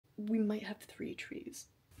We might have 3 trees.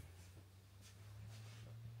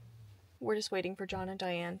 We're just waiting for John and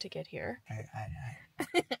Diane to get here.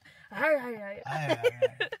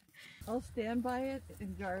 I'll stand by it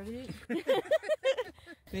and guard it.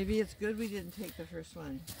 Maybe it's good we didn't take the first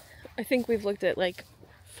one. I think we've looked at like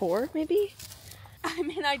 4, maybe? I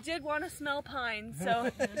mean, I did want to smell pine,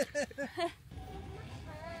 so...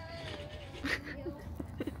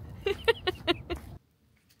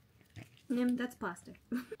 That's plastic.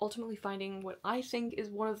 Ultimately finding what I think is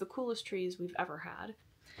one of the coolest trees we've ever had.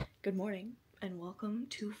 Good morning and welcome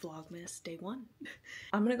to Vlogmas Day 1.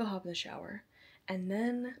 I'm gonna go hop in the shower and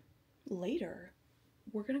then later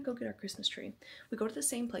we're gonna go get our Christmas tree. We go to the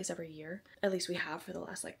same place every year, at least we have for the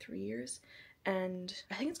last like 3 years, and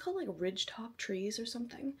I think it's called like Ridgetop trees or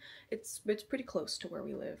something. It's pretty close to where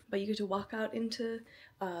we live, but you get to walk out into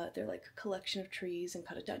their like collection of trees and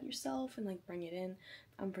cut it down yourself and like bring it in.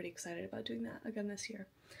 I'm pretty excited about doing that again this year.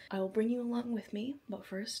 I will bring you along with me, but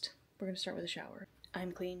first we're gonna start with a shower.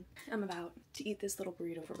 I'm clean. I'm about to eat this little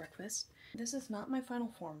burrito for breakfast. This is not my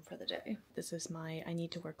final form for the day. This is my I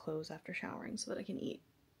need to wear clothes after showering so that I can eat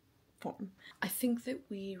form. I think that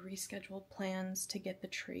we rescheduled plans to get the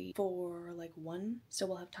tree for like 1, so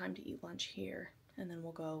we'll have time to eat lunch here, and then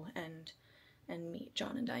we'll go and meet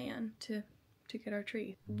John and Diane to get our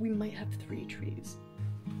tree. We might have 3 trees.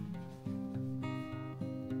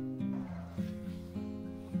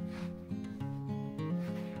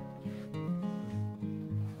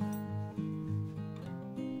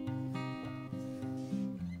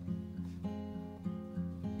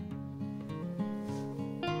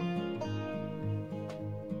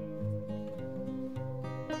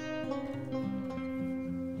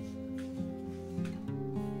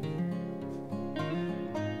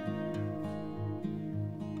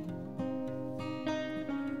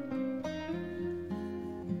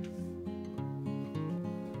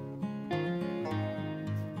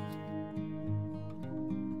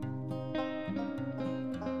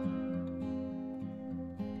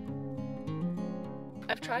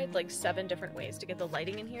 I've tried like 7 different ways to get the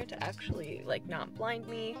lighting in here to actually like not blind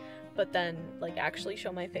me, but then like actually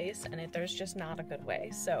show my face, and there's just not a good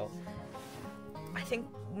way. So I think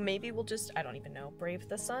maybe we'll just, I don't even know, brave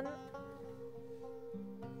the sun.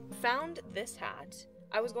 Found this hat.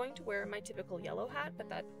 I was going to wear my typical yellow hat, but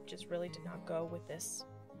that just really did not go with this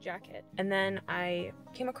jacket. And then I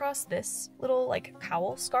came across this little like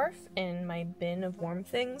cowl scarf in my bin of warm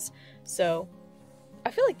things. So I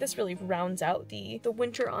feel like this really rounds out the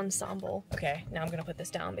winter ensemble. Okay, now I'm gonna put this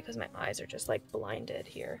down because my eyes are just like blinded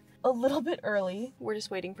here. A little bit early. We're just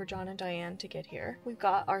waiting for John and Diane to get here. We've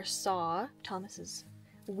got our saw. Thomas is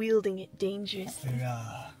wielding it dangerously.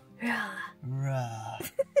 Rah. Rah. Rah.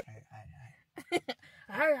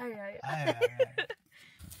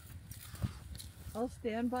 I'll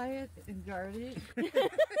stand by it and guard it.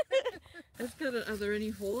 Are there any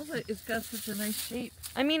holes? It's got such a nice shape.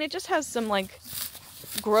 I mean, it just has some like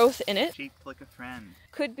growth in it. Shaped like a friend.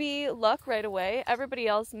 Could be luck right away. Everybody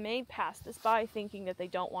else may pass this by thinking that they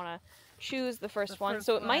don't want to choose the first one,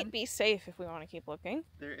 so it might be safe if we want to keep looking.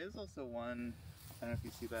 There is also one, I don't know if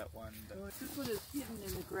you see that one. This one is hidden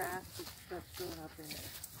in the grass with stuff growing up in it.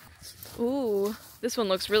 Ooh, this one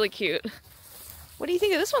looks really cute. What do you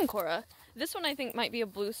think of this one, Cora? This one I think might be a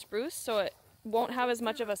blue spruce, so it won't have as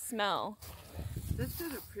much of a smell. This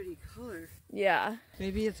is a pretty color. Yeah.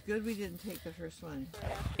 Maybe it's good we didn't take the first one.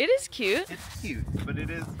 It is cute. It's cute, but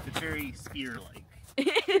it's very spear-like.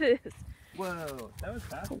 It is. Whoa, that was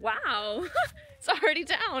fast. Wow. It's already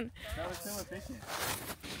down. That was so efficient.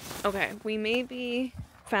 Okay, we maybe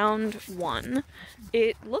found one.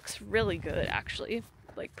 It looks really good, actually.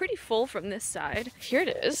 Like pretty full from this side. Here it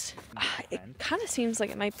is. It kind of seems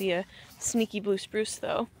like it might be a sneaky blue spruce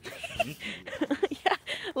though. Yeah,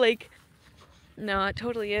 like, no, it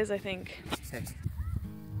totally is, I think. Okay.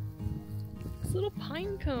 These little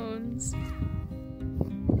pine cones.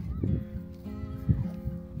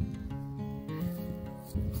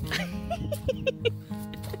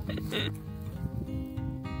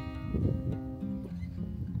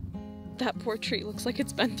 That poor tree looks like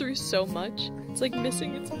it's been through so much. It's like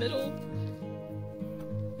missing its middle.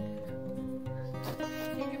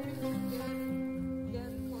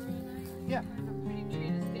 Yeah.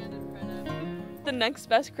 The next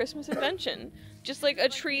best Christmas invention. Just like a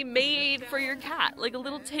tree made for your cat, like a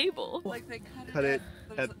little table. Like they Cut it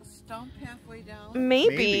there's at- a stump halfway down.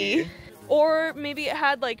 Maybe. Or maybe it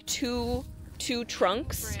had like two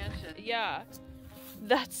trunks. Branches. Yeah.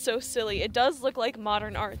 That's so silly. It does look like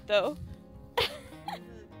modern art though.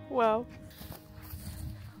 Wow.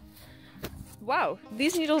 Wow,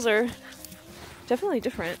 these needles are definitely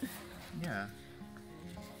different. Yeah.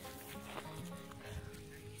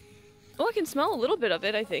 I can smell a little bit of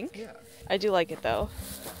it, I think. Yeah. I do like it though.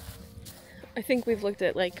 I think we've looked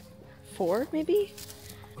at like 4 maybe?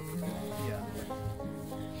 Yeah.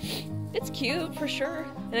 It's cute for sure.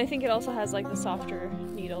 And I think it also has like the softer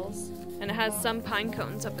needles. And it has some pine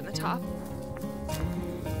cones up in the top.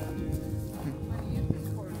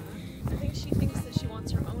 I think she thinks that she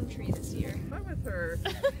wants her own tree this year. I'm with her.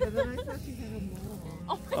 And then I thought she had a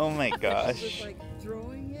mole. Oh my She was gosh. like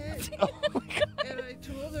throwing it. Oh my god. And I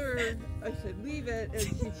told her, I said, leave it.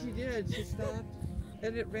 And she did. She stopped.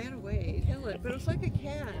 And it ran away. Kill it. But it was like a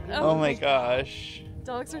cat. Oh my gosh.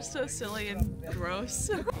 Dogs are so silly and gross.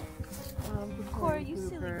 Cora, you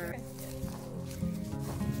silly.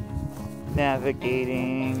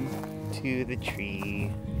 Navigating to the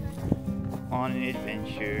tree on an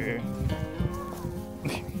adventure.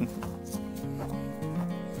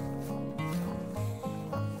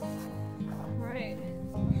 Right.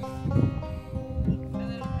 And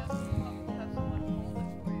then it has someone hold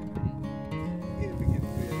it for you, right? If we get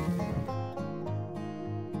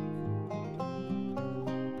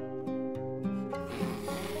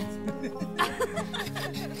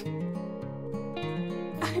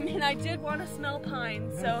I mean, I did want to smell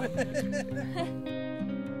pine, so.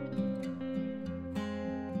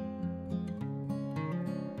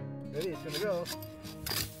 Ready, it's gonna go.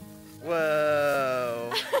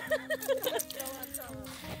 Whoa.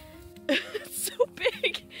 It's so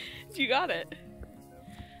big. You got it.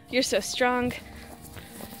 You're so strong.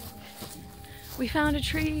 We found a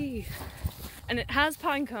tree. And it has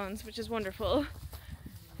pine cones, which is wonderful.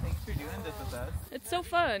 Thanks for doing this with us. It's so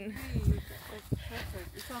fun.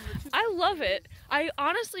 It's on the two. I love it. I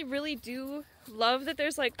honestly really do love that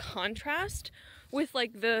there's like contrast with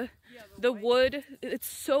like the wood. It's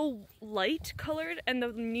so light colored and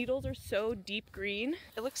the needles are so deep green.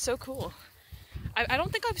 It looks so cool. I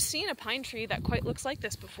don't think I've seen a pine tree that quite looks like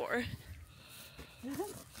this before.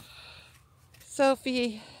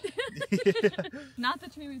 Sophie. Not the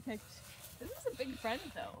tree we picked. This is a big friend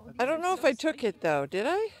though. I don't know if I took it though. Did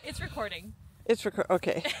I? It's recording. It's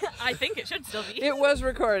okay. I think it should still be. It was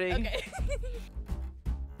recording. Okay.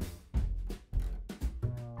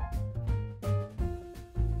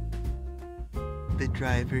 The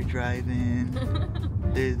driver driving.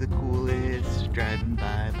 They're the coolest driving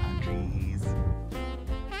by palm trees.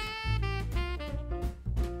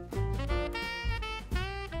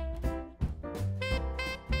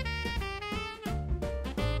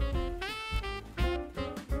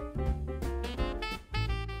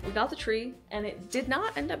 We got the tree and it did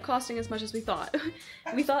not end up costing as much as we thought.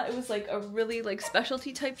 We thought it was like a really like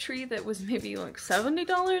specialty type tree that was maybe like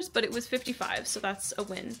 $70, but it was $55, so that's a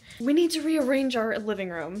win. We need to rearrange our living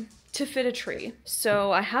room to fit a tree.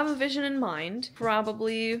 So I have a vision in mind,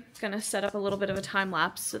 probably gonna set up a little bit of a time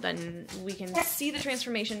lapse so then we can see the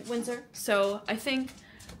transformation. Windsor. So I think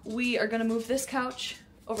we are gonna move this couch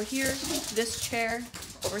over here, this chair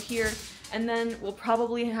over here, and then we'll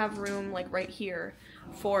probably have room like right here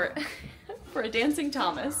for a dancing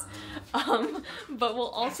Thomas, but we'll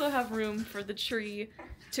also have room for the tree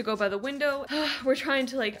to go by the window. We're trying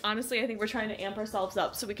to like, honestly, I think we're trying to amp ourselves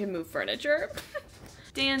up so we can move furniture.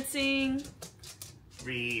 Dancing,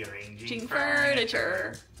 Rearranging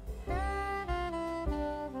furniture.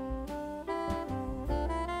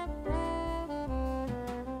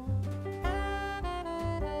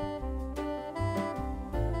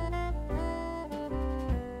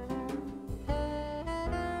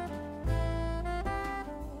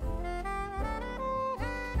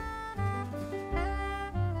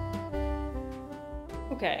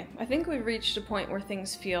 Okay, I think we've reached a point where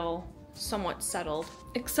things feel somewhat settled,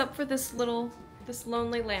 except for this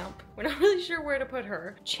lonely lamp. We're not really sure where to put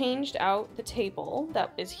her. Changed out the table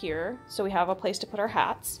that is here, so we have a place to put our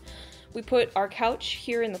hats. We put our couch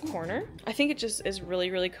here in the corner. I think it just is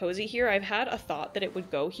really, really cozy here. I've had a thought that it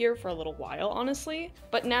would go here for a little while, honestly.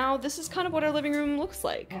 But now this is kind of what our living room looks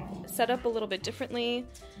like. Set up a little bit differently.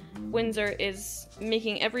 Windsor is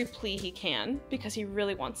making every plea he can because he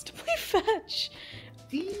really wants to play fetch.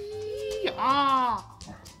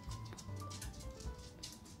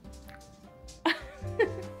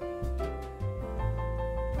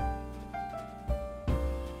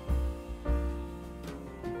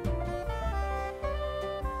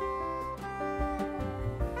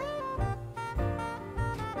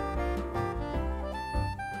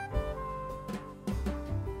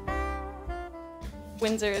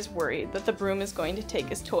 Windsor is worried that the broom is going to take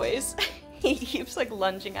his toys. He keeps like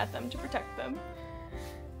lunging at them to protect them.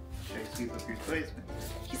 Should I sweep up your toys?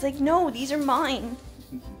 He's like, no, these are mine.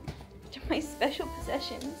 They're my special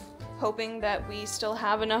possessions. Hoping that we still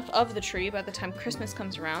have enough of the tree by the time Christmas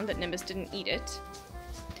comes around that Nimbus didn't eat it.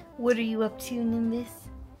 What are you up to, Nimbus?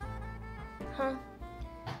 Huh?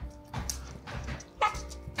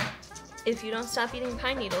 If you don't stop eating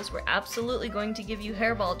pine needles, we're absolutely going to give you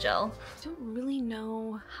hairball gel. I don't really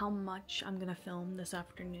know how much I'm gonna film this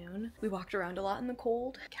afternoon. We walked around a lot in the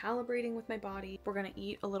cold, calibrating with my body. We're gonna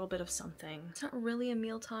eat a little bit of something. It's not really a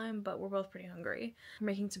mealtime, but we're both pretty hungry. We're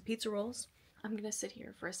making some pizza rolls. I'm gonna sit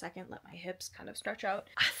here for a second, let my hips kind of stretch out.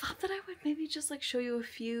 I thought that I would maybe just like show you a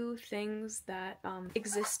few things that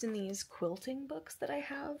exist in these quilting books that I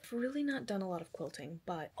have. I've really not done a lot of quilting,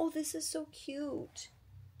 but oh, this is so cute.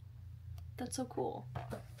 That's so cool.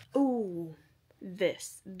 Ooh,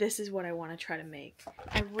 this is what I want to try to make.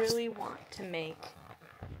 I really want to make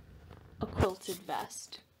a quilted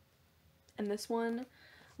vest. And this one,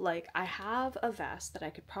 like, I have a vest that I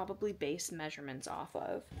could probably base measurements off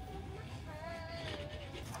of.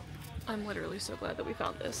 I'm literally so glad that we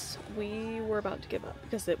found this. We were about to give up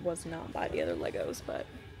because it was not by the other Legos, but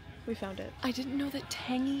we found it. I didn't know that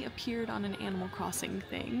Tangy appeared on an Animal Crossing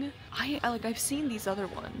thing. I've seen these other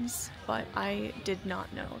ones, but I did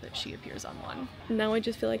not know that she appears on one. Now I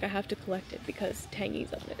just feel like I have to collect it because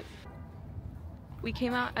Tangy's on it. We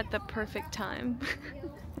came out at the perfect time.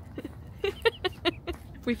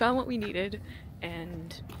 We found what we needed,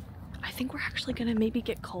 and I think we're actually gonna maybe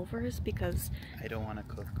get Culver's because I don't want to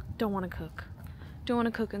cook. Don't want to cook. Don't want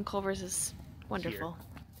to cook, and Culver's is wonderful. Here.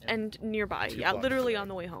 And nearby, 2 yeah, blocks literally away. on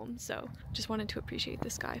the way home. So just wanted to appreciate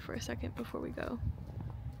this guy for a second before we go.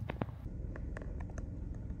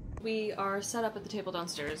 We are set up at the table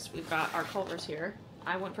downstairs. We've got our Culvers here.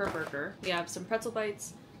 I went for a burger. We have some pretzel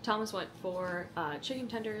bites. Thomas went for chicken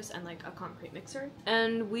tenders and like a concrete mixer.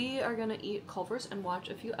 And we are gonna eat Culver's and watch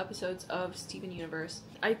a few episodes of Steven Universe.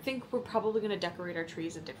 I think we're probably gonna decorate our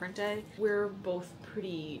trees a different day. We're both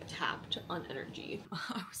pretty tapped on energy.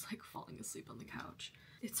 I was like falling asleep on the couch.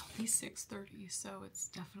 It's only 6:30, so it's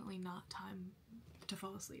definitely not time to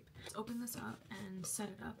fall asleep. Let's open this up and set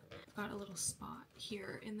it up. I've got a little spot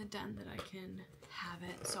here in the den that I can have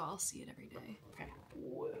it, so I'll see it every day. Okay.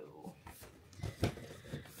 Whoa.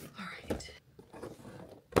 Alright.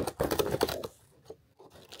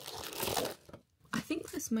 I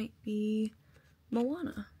think this might be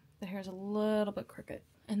Moana. The hair's a little bit crooked.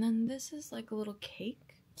 And then this is like a little cake.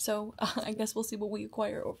 So I guess we'll see what we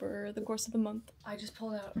acquire over the course of the month. I just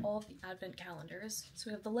pulled out all of the advent calendars. So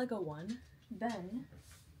we have the Lego one. Then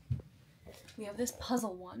we have this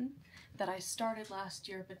puzzle one that I started last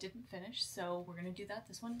year but didn't finish. So we're going to do that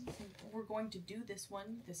this one. We're going to do this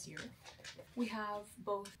one this year. We have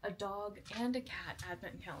both a dog and a cat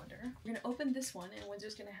advent calendar. We're going to open this one and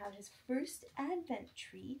Windsor's going to have his first advent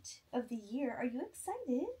treat of the year. Are you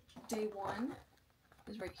excited? Day one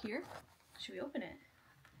is right here. Should we open it?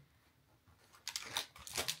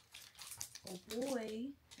 Oh boy,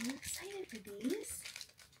 are you excited for these?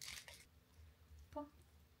 Paw?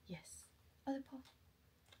 Yes. Other paw?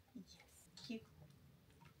 Yes. Cute.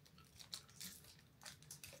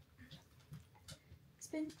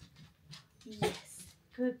 Spin? Yes.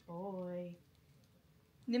 Good boy.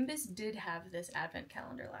 Nimbus did have this advent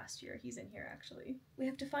calendar last year. He's in here actually. We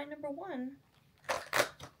have to find number 1.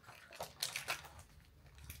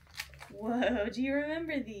 Whoa, do you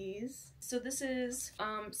remember these? So this is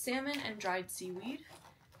salmon and dried seaweed,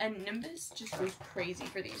 and Nimbus just goes crazy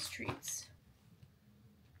for these treats.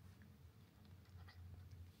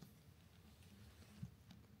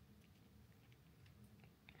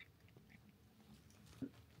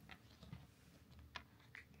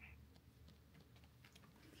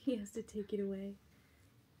 He has to take it away.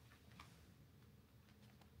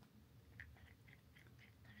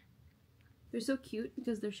 They're so cute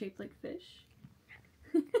because they're shaped like fish.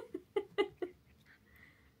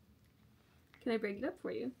 Can I break it up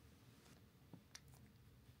for you?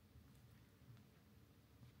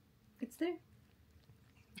 It's there.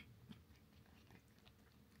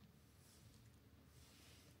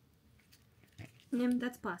 Nim,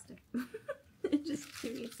 that's plastic. Just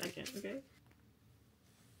give me a second, okay?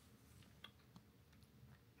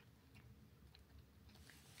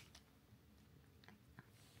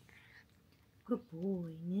 Good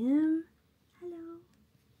boy, Nim. Hello.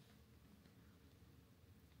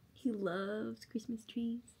 He loves Christmas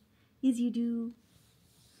trees. Yes, you do.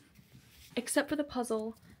 Except for the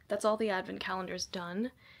puzzle, that's all the advent calendar's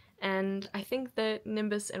done. And I think that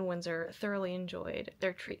Nimbus and Windsor thoroughly enjoyed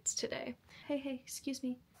their treats today. Hey, excuse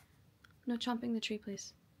me. No chomping the tree,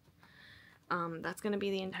 please. That's gonna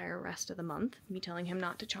be the entire rest of the month, me telling him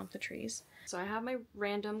not to chomp the trees. So I have my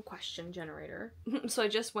random question generator. So I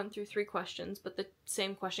just went through 3 questions, but the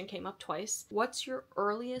same question came up twice. What's your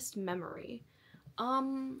earliest memory?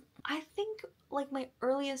 I think like my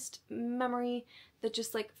earliest memory that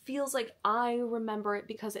just like feels like I remember it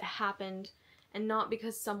because it happened and not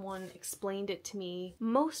because someone explained it to me.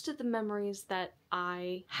 Most of the memories that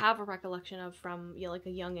I have a recollection of from like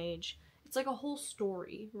a young age, it's like a whole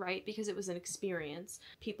story, right? Because it was an experience.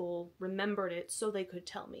 People remembered it so they could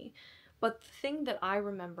tell me. But the thing that I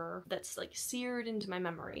remember that's like seared into my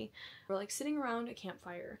memory, we're like sitting around a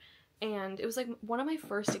campfire, and it was like one of my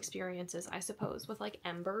first experiences, I suppose, with like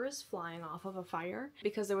embers flying off of a fire,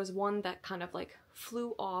 because there was one that kind of like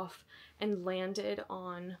flew off and landed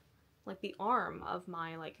on like the arm of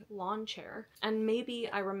my like lawn chair. And maybe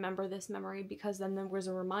I remember this memory because then there was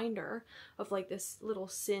a reminder of like this little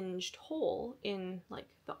singed hole in like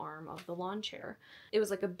the arm of the lawn chair. It was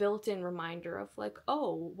like a built-in reminder of like,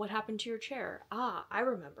 oh, what happened to your chair? Ah, I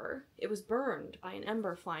remember. It was burned by an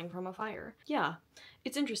ember flying from a fire. Yeah,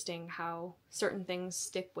 it's interesting how certain things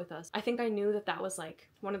stick with us. I think I knew that that was like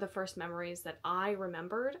one of the first memories that I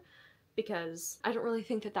remembered, because I don't really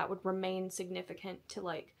think that that would remain significant to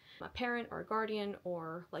like a parent or a guardian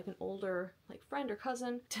or like an older like friend or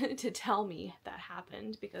cousin to tell me that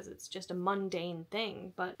happened, because it's just a mundane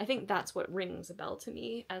thing. But I think that's what rings a bell to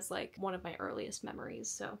me as like one of my earliest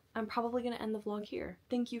memories. So I'm probably gonna end the vlog here.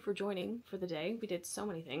 Thank you for joining for the day. We did so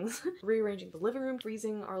many things. Rearranging the living room,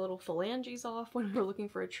 freezing our little phalanges off when we were looking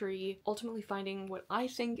for a tree, ultimately finding what I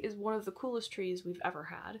think is one of the coolest trees we've ever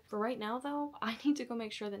had. For right now though, I need to go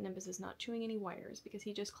make sure that Nimbus is not chewing any wires because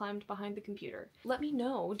he just climbed behind the computer. Let me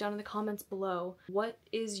know down in the comments below, what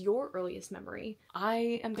is your earliest memory?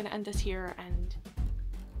 I am gonna end this here and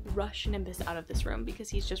rush Nimbus out of this room because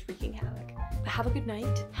he's just wreaking havoc. Have a good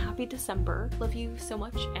night, happy December, love you so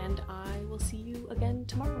much, and I will see you again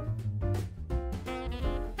tomorrow.